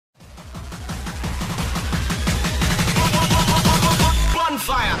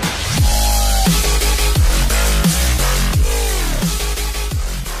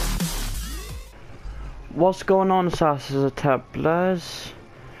what's going on, Assassins and Templars?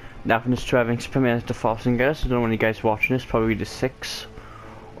 Nothing is Treving's premiere the Forcing Guys. I don't know when you guys watching this, probably the 6th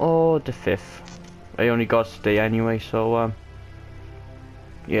or the 5th. I only got today anyway, so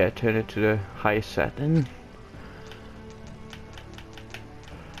yeah, turn it to the highest setting.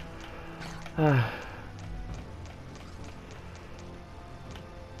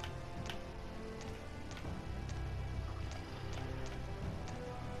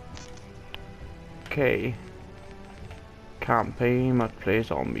 Okay. Campaign, multiplayer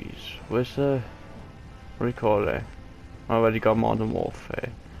zombies. Where's the... what do you call it? I already got Modern Warfare.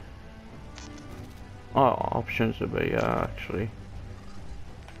 Oh, options would be, actually.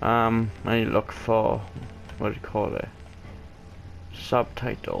 I need to look for... what do you call it?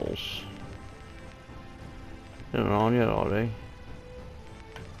 Subtitles. They're not on yet, are they?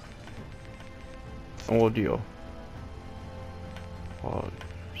 Audio.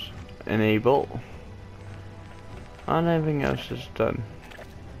 Enable. And everything else is done.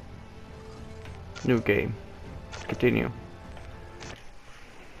 New game. Continue.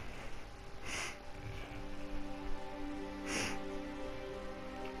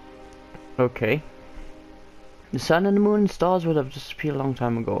 Okay. The sun and the moon and stars would have disappeared a long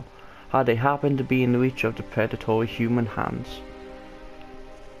time ago, had they happened to be in the reach of the predatory human hands.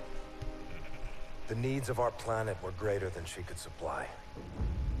 The needs of our planet were greater than she could supply.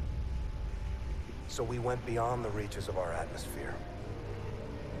 So we went beyond the reaches of our atmosphere.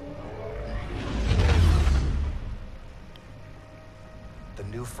 The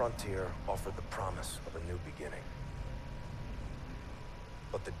new frontier offered the promise of a new beginning.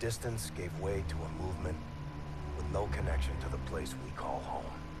 But the distance gave way to a movement with no connection to the place we call home.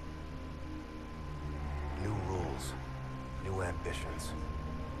 New rules, new ambitions,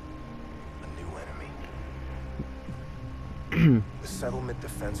 a new enemy. The Settlement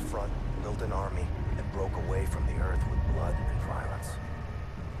Defense Front built an army and broke away from the Earth with blood and violence.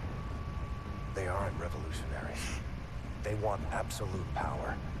 They aren't revolutionaries. They want absolute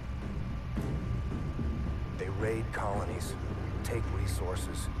power. They raid colonies, take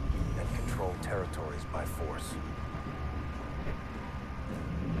resources, and control territories by force.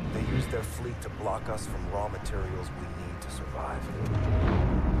 They use their fleet to block us from raw materials we need to survive.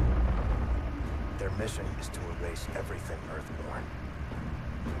 Their mission is to erase everything Earthborn.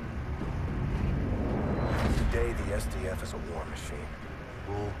 Today, the SDF is a war machine,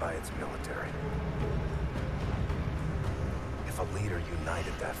 ruled by its military. If a leader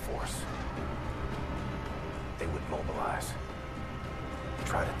united that force, they would mobilize,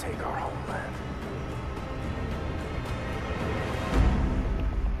 try to take our homeland.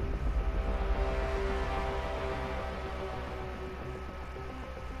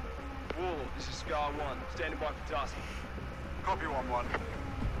 This is Scar 1, standing by for task. Copy 1-1.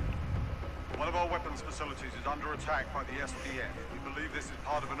 One of our weapons facilities is under attack by the SDF. We believe this is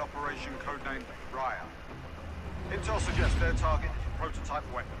part of an operation codenamed Raya. Intel suggests their target is a prototype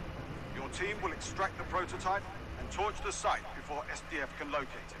weapon. Your team will extract the prototype and torch the site before SDF can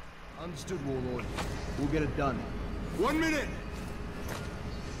locate it. Understood, Warlord. We'll get it done. 1 minute!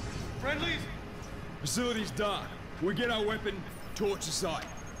 Friendlies! Facility's dark. We get our weapon, torch the site.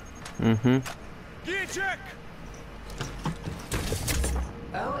 Gear check!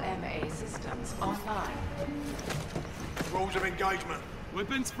 OMA systems online. Rules of engagement.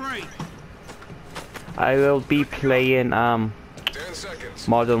 Weapons free. I will be playing 10 seconds.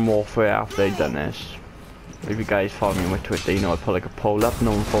 Modern Warfare after I've done this. If you guys follow me on my Twitter, you know I put like a poll up,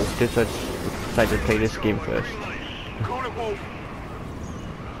 no one voted, so I just decided to play this game first.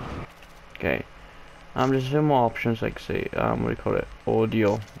 Okay. There's some more options, like say, what do you call it?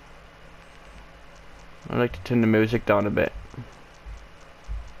 Audio. I like to turn the music down a bit.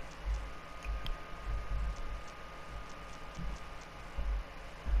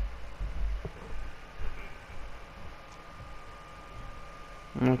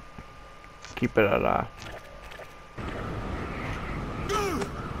 Keep it at that. Go!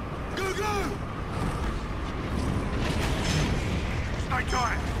 Go, go! Stay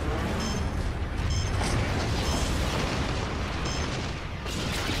tight!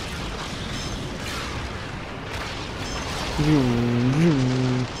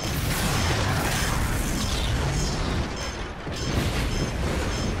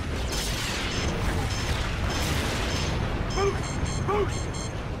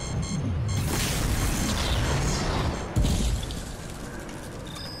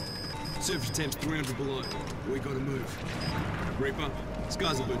 Surface temp's 300 below. We gotta move. Reaper,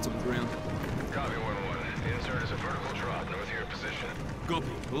 skies are boots on the ground. Copy 1-1. The insert is a vertical drop north of your position.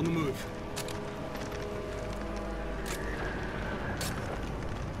 Copy, on the move.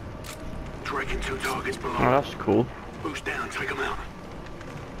 Tracking 2 targets below. Oh, that's cool. Boost down, take them out.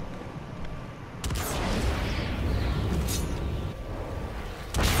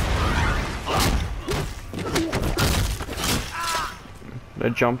 The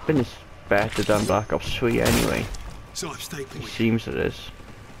jumping is better than Black Ops 3 anyway. Sipes, take It point. seems it is.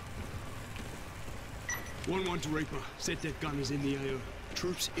 1-1 to Reaper. Set that gunners in the AO.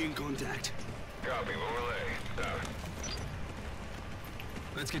 Troops in contact. Copy, overlay. Down.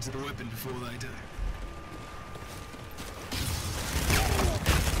 Let's get to the weapon before they do.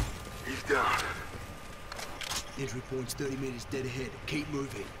 He's down. Entry point's 30 meters dead ahead. Keep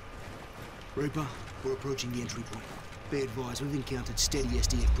moving. Reaper, we're approaching the entry point. Be advised, we've encountered steady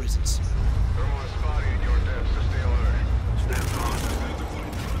SDF presence. Thermal is spotty at your depth, so stay alert. Stand fast.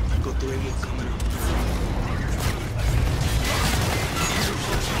 Got 3 more coming up.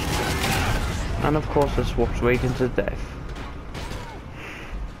 And of course, let's walk straight into death.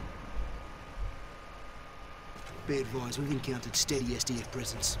 Be advised, we've encountered steady SDF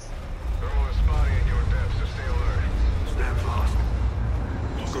presence. Thermal is spotty at your depth, so stay alert. Stand fast.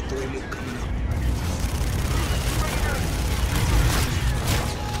 Got 3 more coming up.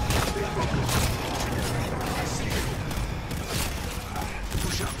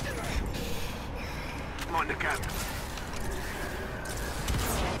 Push up. Mind the gap.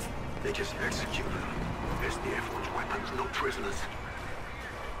 They just executed them. SDF wants weapons, not prisoners.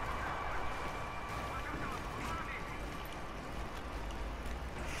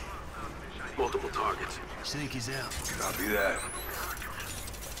 Multiple targets. Snake is out. Copy that.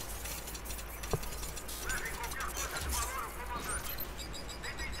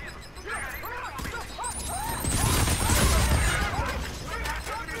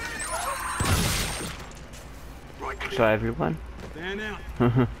 Right click. So everyone. Fan out.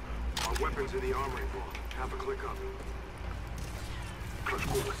 Our weapons in the armory vault. Have a click up. Close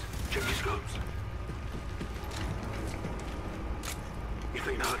quarters. Check your scopes. You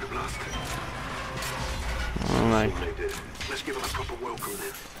think they heard the blast? Alright. They did. Let's give them a proper welcome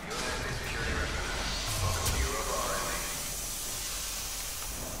then.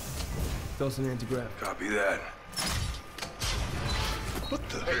 Toss an anti-grav. Copy that. What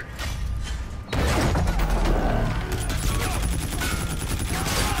the? Hey.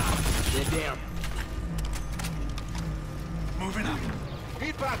 They're down. Moving up.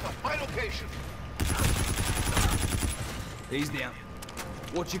 Need backup. My location. He's down.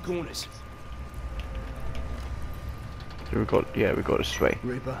 Watch your corners. So we got it straight.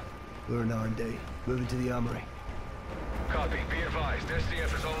 Reaper, we're an R&D. Moving to the armory. Copy, be advised.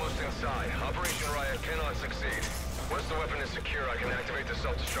 SDF is almost inside. Operation Riot cannot succeed. Once the weapon is secure, I can activate the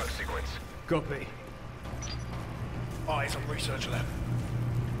self-destruct sequence. Copy. Eyes on research lab.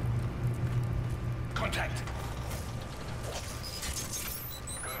 Contact.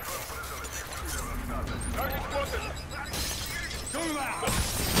 Target spotted. Go now.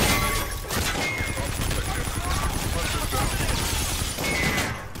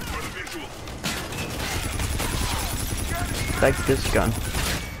 Take this gun.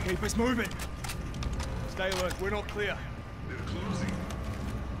 Keep us moving. Stay alert. We're not clear. They're closing.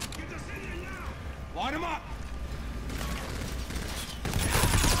 Line them up.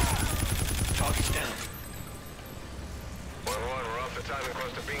 Target's down. 1-1, we're off the timing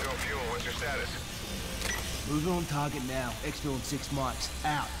close to bingo fuel. What's your status? Moving on target now. Exfil in 6 mics.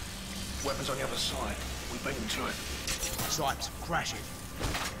 Out. Weapons on the other side. We beat them to it. Sipes, crash it.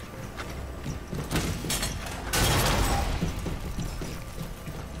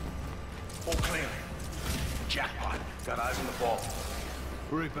 All clear. Jackpot. Got eyes on the ball.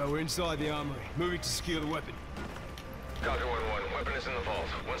 Reaper, we're inside the armory. Moving to secure the weapon. Copy 1-1. Weapon is in the vault.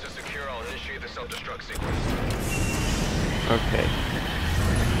 Once it's secure, I'll initiate the self-destruct sequence. Okay.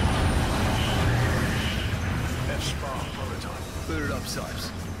 F-Spar prototype. Boot it up, Sipes.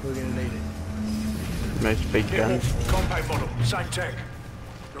 We're gonna need it. Nice big gun. Compact model. Same tech.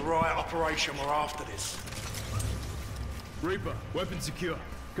 The riot operation were after this. Reaper, weapon secure.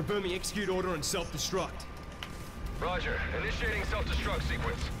 Confirming execute order and self-destruct. Roger. Initiating self-destruct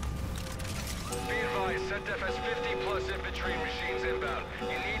sequence. Be advised, SetDef has 50+ infantry and machines inbound. You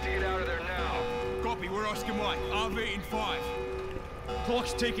need to get out of there now. Copy, we're Oscar Mike. RV in 5.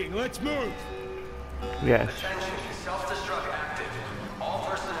 Clock's ticking, let's move! Yes. Attention, self-destruct active. All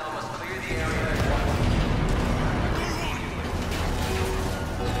personnel must clear the area at once.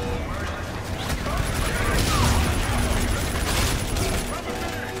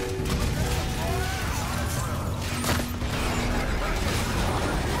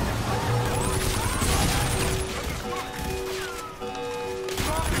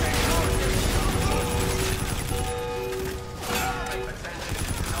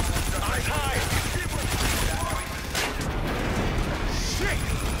 Eyes high!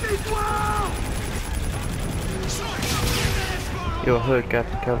 Your hood got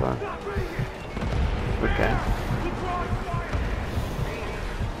the cover. Okay.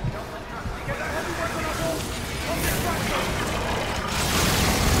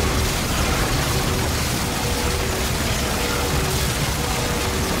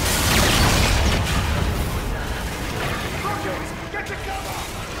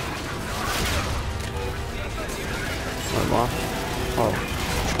 One more. Oh,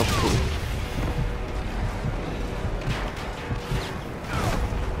 that's cool.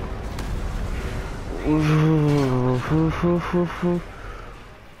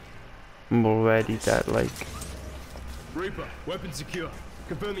 I'm already dead, like. Reaper, weapon secure.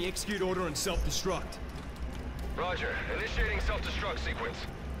 Confirming execute order and self-destruct. Roger. Initiating self-destruct sequence.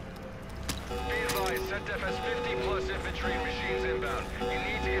 Be advised, SETDEF has 50 plus infantry machines inbound. You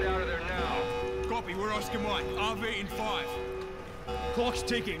need to get out of there now. Copy, we're Oscar Mike. RV in 5. Clock's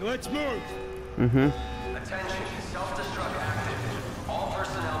ticking, let's move! Attention, self-destruct active. All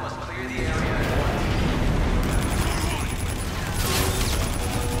personnel must clear the area at once.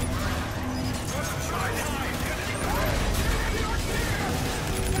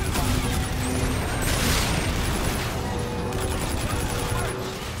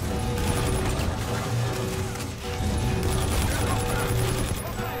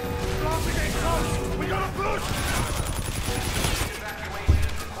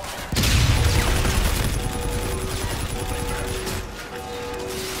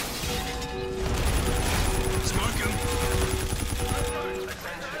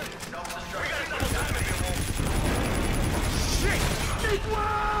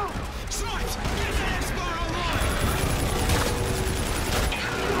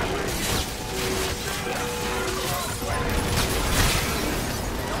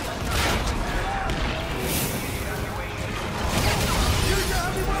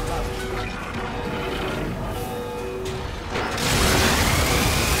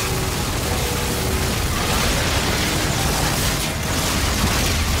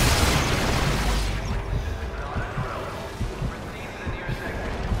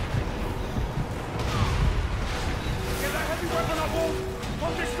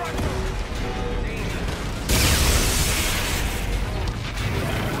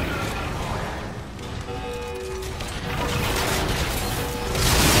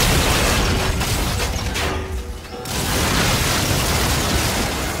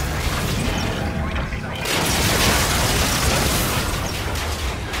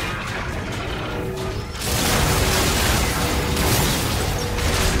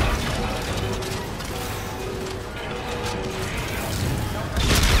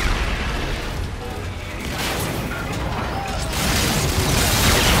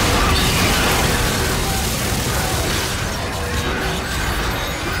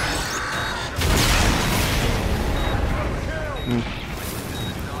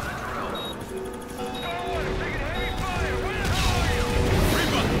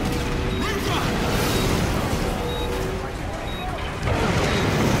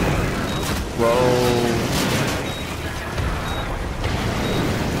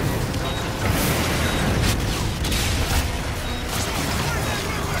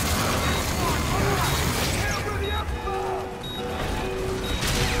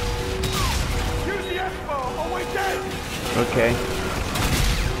 Okay.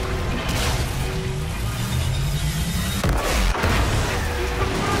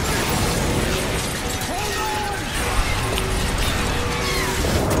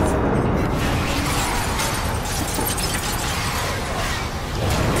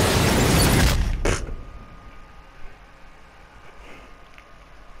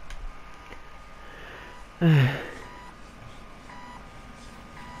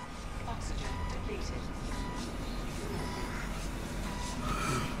 Oxygen depleted.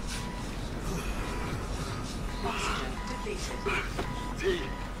 Oxygen depleted. D.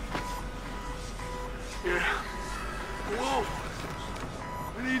 Yeah. Whoa.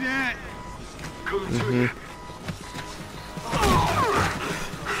 We need that. Coming to you.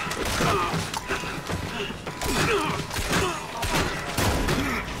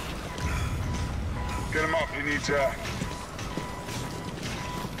 Get him up, he needs air.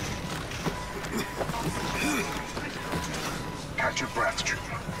 Catch your breath,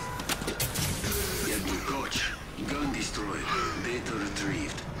 trooper. Get me, coach. Gun destroyed. Data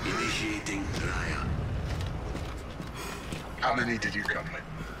retrieved. Initiating Raya. How many did you come with?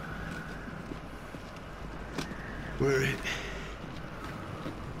 We're in.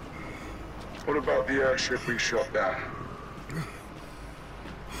 What about the airship we shot down?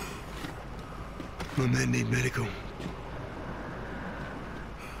 My men need medical.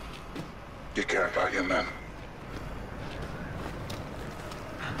 You care about your men.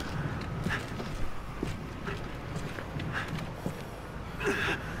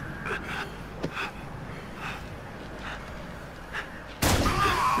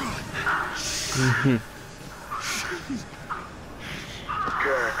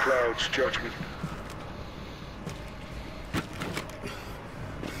 Care clouds judgment.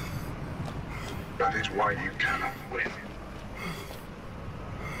 That is why you cannot win.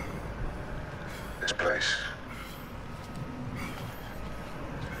 This place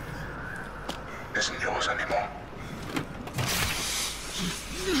isn't yours anymore.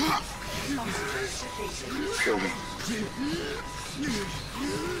 Kill me.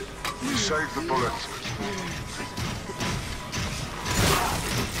 Save the bullets.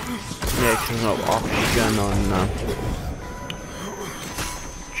 Yeah, because there's no oxygen on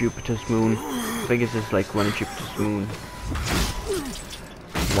Jupiter's moon. I think it's just like one of Jupiter's moon.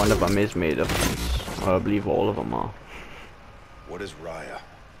 One of them is made of ice. Or I believe all of them are. What is Raya?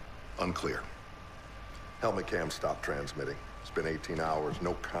 Unclear. Helmet cam stopped transmitting. It's been 18 hours,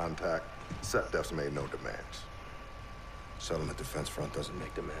 no contact. Set def's made no demands. Settlement Defense Front doesn't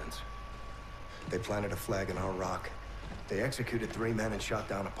make demands. They planted a flag in our rock. They executed 3 men and shot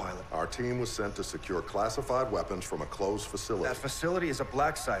down a pilot. Our team was sent to secure classified weapons from a closed facility. That facility is a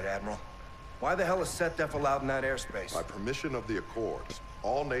black site, Admiral. Why the hell is SetDef allowed in that airspace? By permission of the Accords,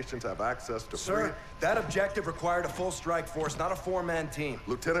 all nations have access to free... Sir, that objective required a full strike force, not a 4-man team.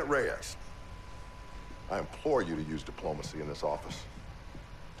 Lieutenant Reyes, I implore you to use diplomacy in this office.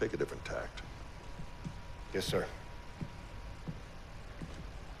 Take a different tact. Yes, sir.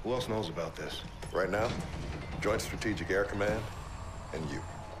 Who else knows about this? Right now, Joint Strategic Air Command and you.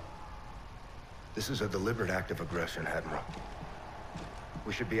 This is a deliberate act of aggression, Admiral.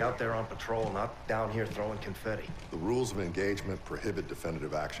 We should be out there on patrol, not down here throwing confetti. The rules of engagement prohibit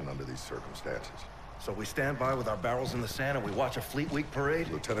definitive action under these circumstances. So we stand by with our barrels in the sand and we watch a Fleet Week parade?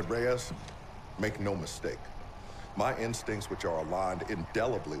 Lieutenant Reyes, make no mistake. My instincts, which are aligned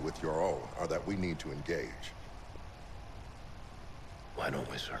indelibly with your own, are that we need to engage. Why don't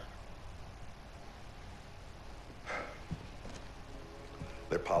we, sir?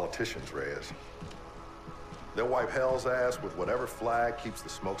 They're politicians, Reyes. They'll wipe hell's ass with whatever flag keeps the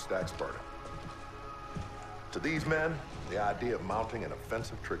smokestacks burning. To these men, the idea of mounting an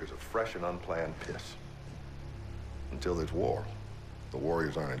offensive triggers a fresh and unplanned piss. Until there's war, the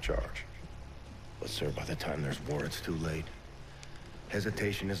warriors aren't in charge. But sir, by the time there's war, it's too late.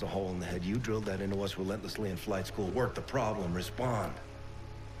 Hesitation is a hole in the head. You drilled that into us relentlessly in flight school. Work the problem, respond.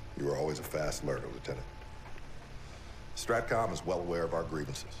 You were always a fast learner, Lieutenant. Stratcom is well aware of our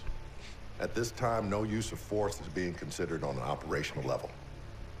grievances. At this time, no use of force is being considered on an operational level.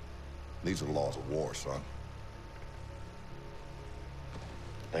 These are the laws of war, son.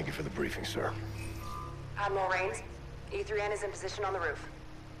 Thank you for the briefing, sir. Admiral Raines, E3N is in position on the roof.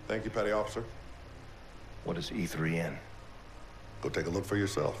 Thank you, Petty Officer. What is E3N? Go take a look for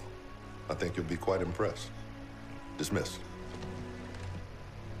yourself. I think you'll be quite impressed. Dismissed.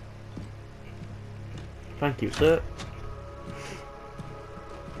 Thank you, sir.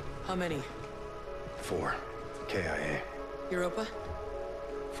 How many? 4. KIA. Europa?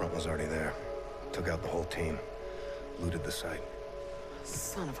 Front was already there. Took out the whole team. Looted the site.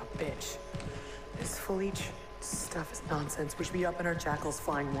 Son of a bitch. This Fleet stuff is nonsense. We should be up in our jackals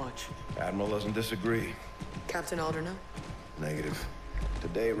flying watch. Admiral doesn't disagree. Captain Alderno? Negative.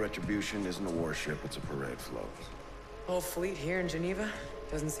 Today, Retribution isn't a warship, it's a parade float. Whole fleet here in Geneva?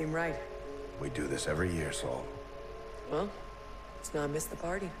 Doesn't seem right. We do this every year, Saul. Well, let's not miss the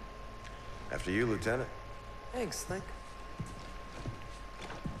party. After you, Lieutenant. Thanks, Slick.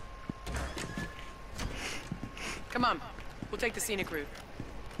 Come on. We'll take the scenic route.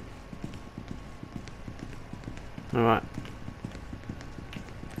 All right.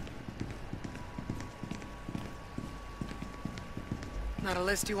 Not a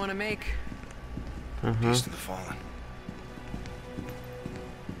list you want to make. Peace to the fallen.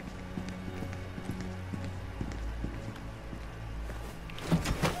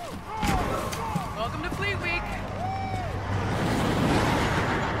 Welcome to Fleet Week.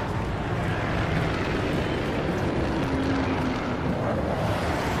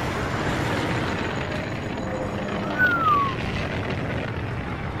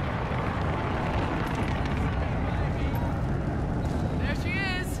 There she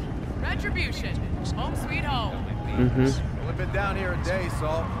is. Retribution. Home sweet home. Only been down here a day,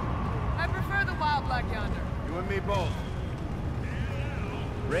 Saul. I prefer the wild black yonder. You and me both.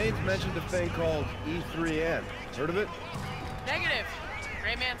 Raines mentioned a thing called E3N. Heard of it? Negative.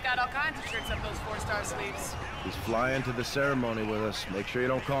 Rayman's got all kinds of tricks up those 4-star sleeves. He's flying to the ceremony with us. Make sure you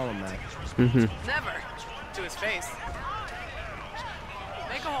don't call him that. Never. To his face.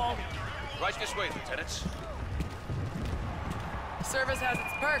 Make a hole. Right this way, Lieutenants. Service has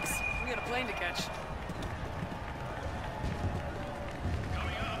its perks. We got a plane to catch.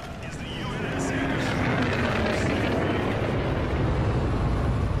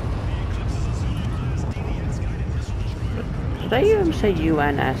 Did I hear him say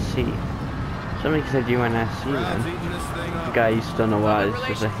UNSC? Somebody said UNSC then. The guys don't know why, it's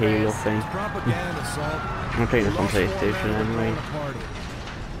just a Halo thing. I'm playing this on PlayStation anyway.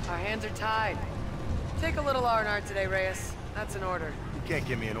 Our hands are tied. Take a little R&R today, Reyes. That's an order. You can't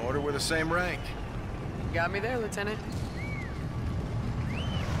give me an order. We're the same rank. You got me there, Lieutenant.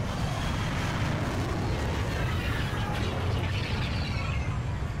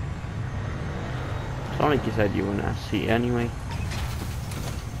 Sonic you said UNSC anyway.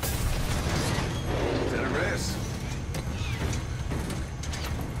 Lieutenant Reyes.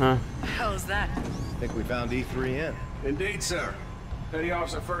 Huh? The hell is that? I think we found E3N. Indeed, sir. Petty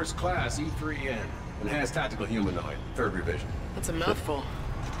Officer First Class, E3N. Enhanced Tactical Humanoid, 3rd Revision. That's a mouthful.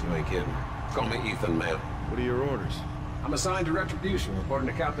 You ain't kidding. Call me Ethan, man. What are your orders? I'm assigned to Retribution, reporting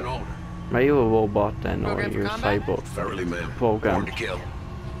to Captain Alder. Are you a robot then, or are Program you a for combat? cyborg? Thoroughly, man. Program. Born to kill.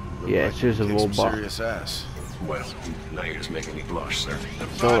 Yeah, it's just a Kick some robot. serious ass. Well, now you're just making me blush, sir.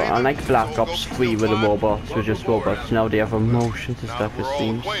 So, unlike Black Ops 3 where the robots were just robots, now they have emotions and stuff, it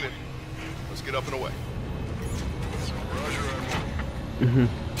seems. Let's get up and away.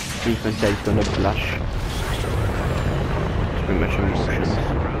 Ethan said he's gonna blush. It's pretty much emotions.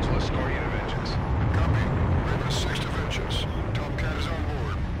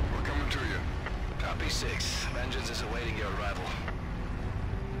 Copy 6. Vengeance is awaiting your arrival.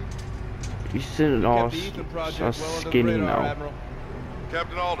 He's still all skinny now.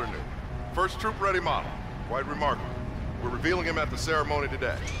 Captain Aldernew, first troop ready model. Quite remarkable. We're revealing him at the ceremony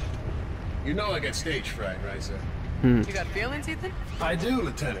today. You know I get stage fright, right, sir? You got feelings, Ethan? I do,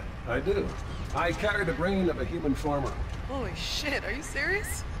 Lieutenant. I do. I carry the brain of a human farmer. Holy shit, are you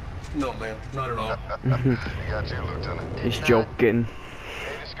serious? No, man, not at all. You got you, Lieutenant. He's joking.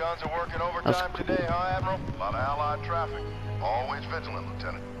 Hades guns are working overtime today, huh, Admiral? A lot of allied traffic. Always vigilant,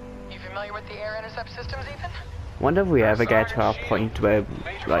 Lieutenant. You familiar with the air intercept systems, Ethan? Wonder if we ever get to a point where,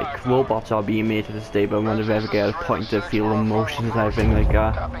 like, robots are being made to this day, but I wonder if we ever get a point to feel emotions and everything like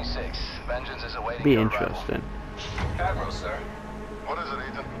that. Copy 6. Vengeance is awaiting Be your interesting. Admiral, sir. What is it,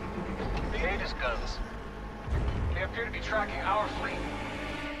 Ethan? The Aegis guns. They appear to be tracking our fleet.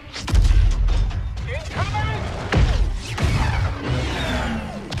 Incoming!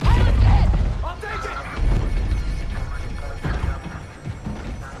 I'll take it!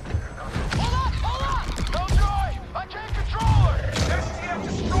 Hold on! No joy! I can't control her! STF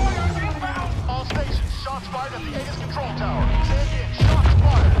destroyers inbound! All stations, shots fired at the Aegis control tower. Say again, shots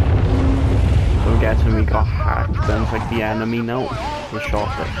fired! So I'm guessing we got hacked, then it's like the enemy now. The shot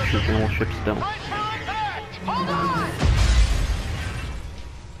like shooting all ships down. Hold on!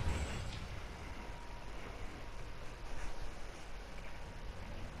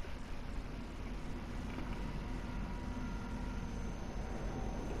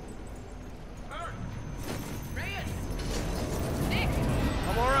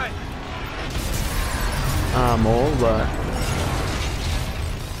 I'm alright. I'm over.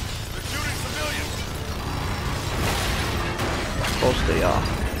 They're shooting civilians. Of course they are.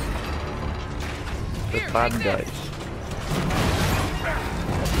 The bad guys.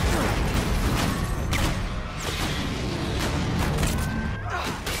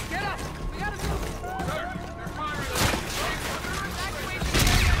 Get up! We gotta move!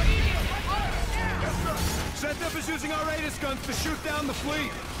 ZF is using our Aegis guns to shoot down the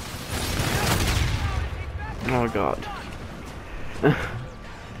fleet. Oh god.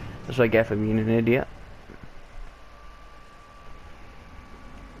 That's what I get for being an idiot.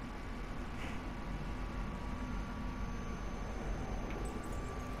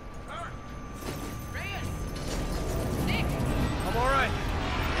 I'm alright.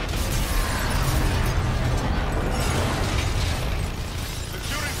 They're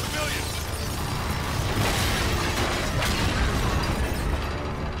shooting civilians.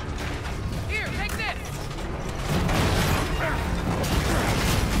 Here, take this!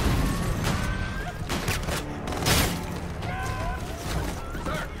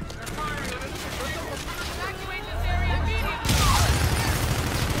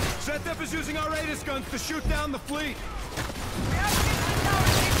 ZF is using our Aegis guns to shoot down the fleet.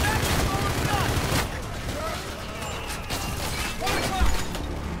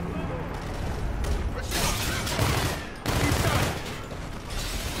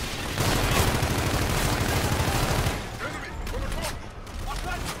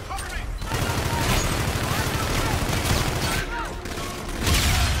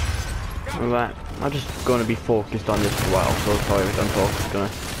 Right, I'm just gonna be focused on this as well, so sorry if I'm talking, gonna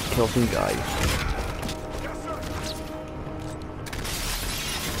kill some guys.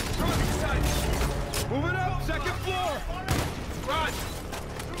 Moving up, second floor! Run!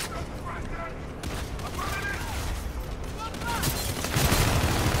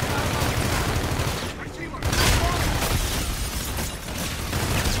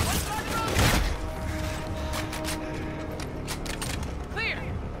 Clear!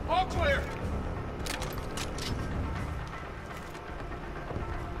 All clear!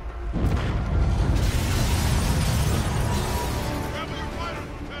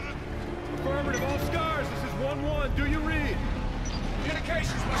 Affirmative, all scars. This is 1-1. Do you read?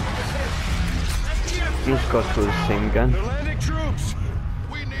 Communications must have been hit. Just got through the same gun. They're landing troops.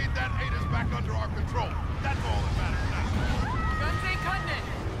 We need that haters back under our control. That's all that matters now. Guns ain't cutting it.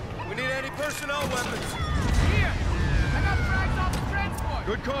 We need anti-personnel weapons. Here! I got frags off the transport!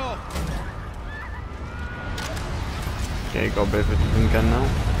 Good call. Okay, got a bit of a different gun now.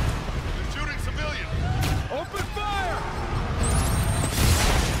 They're shooting civilians. Open fire!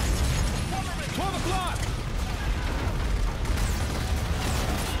 12 o'clock!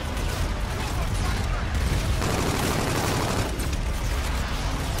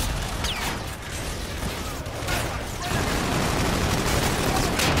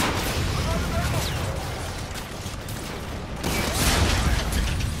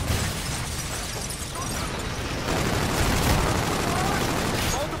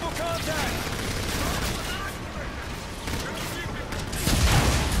 Multiple contacts!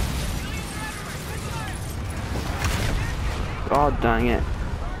 God dang it.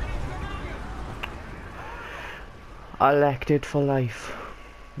 Elected for life.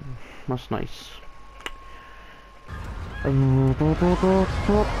 That's nice. Shooting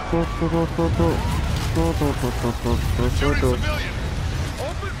civilians.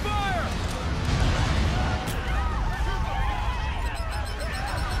 Open fire!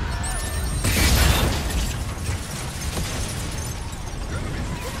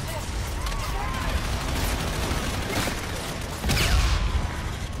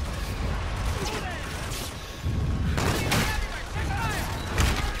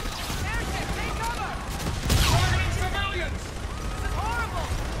 Targeting civilians!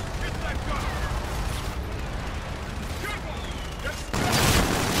 Get that gun.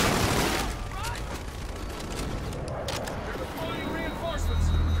 They're deploying reinforcements.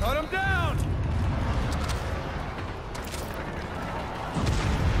 Cut them down!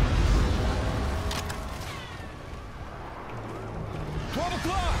 $12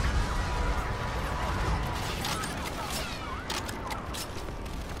 o'clock!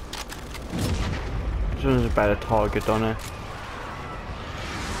 This one's a better target on it.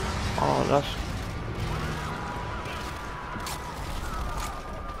 Oh,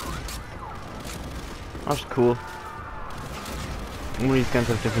 that's cool. All these guns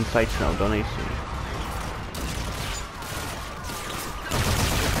have different sights now, don't they? So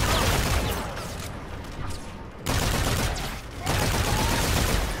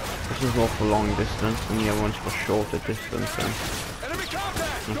this is more for long distance, and the other one's for shorter distance. Then. Enemy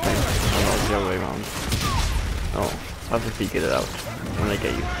contact! Okay, not the other way around. Oh, I have to figure it out when I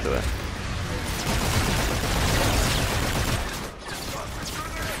get used to it.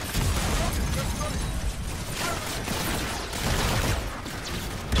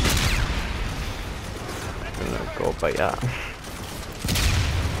 Gonna go by that.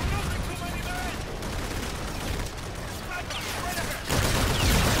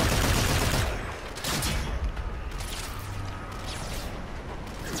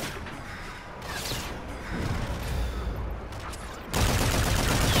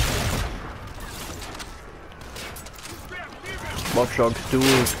 Watch Dogs 2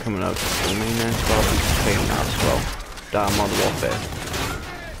 is coming out soon, and so I'll be playing that as well. Damn Modern Warfare.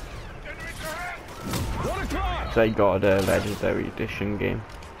 So I got a Legendary Edition game.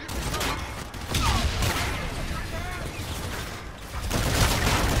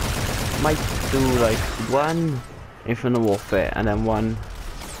 Might do like one Infinite Warfare and then one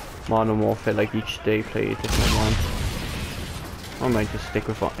Modern Warfare, like each day play a different one. I might just stick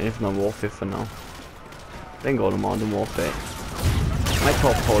with Infinite Warfare for now. Then go to Modern Warfare. I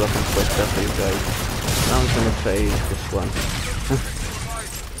top hold up on Twitter for you guys. Now I'm gonna play this one.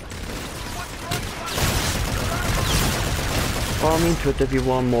 Well, I mean Twitter if you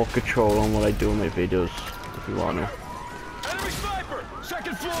want more control on what I do in my videos, if you want to. Enemy sniper!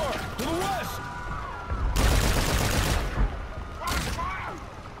 Second floor! To the west!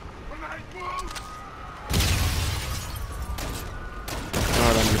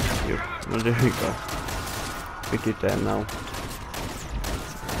 Oh, that missed you. Well, there we go. We get there now.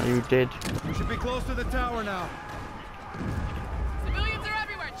 You did. We should be close to the tower now. Civilians are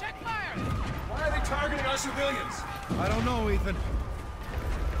everywhere. Check fire. Why are they targeting our civilians? I don't know, Ethan.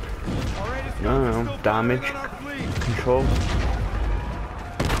 No, damage. Control.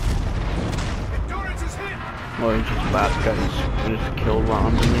 Endurance is hit. Or just bad guys. We just kill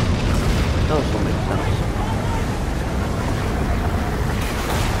randomly. That also makes sense.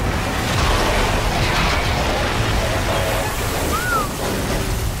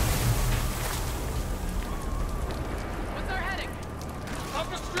 What's our heading? Up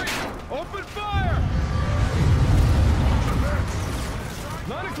the street! Open fire!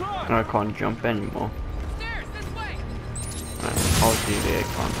 9 o'clock! I can't jump anymore. Stairs, this way! Obviously I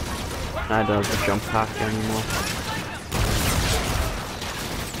can't. I don't have a jump pack anymore.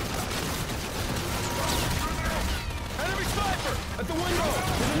 Enemy sniper! At the window!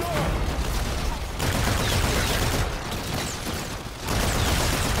 To the north!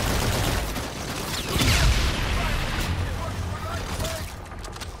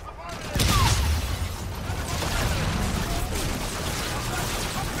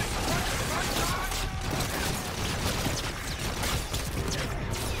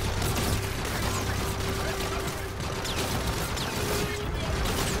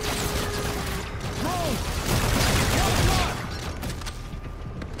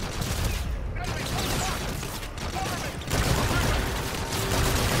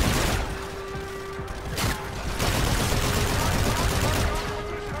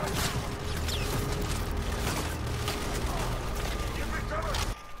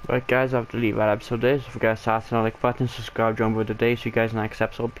 Right guys, I have to leave that episode there. So if you guys start on the like button, subscribe, join with the day. See you guys in the next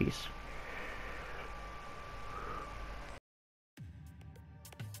episode. Peace.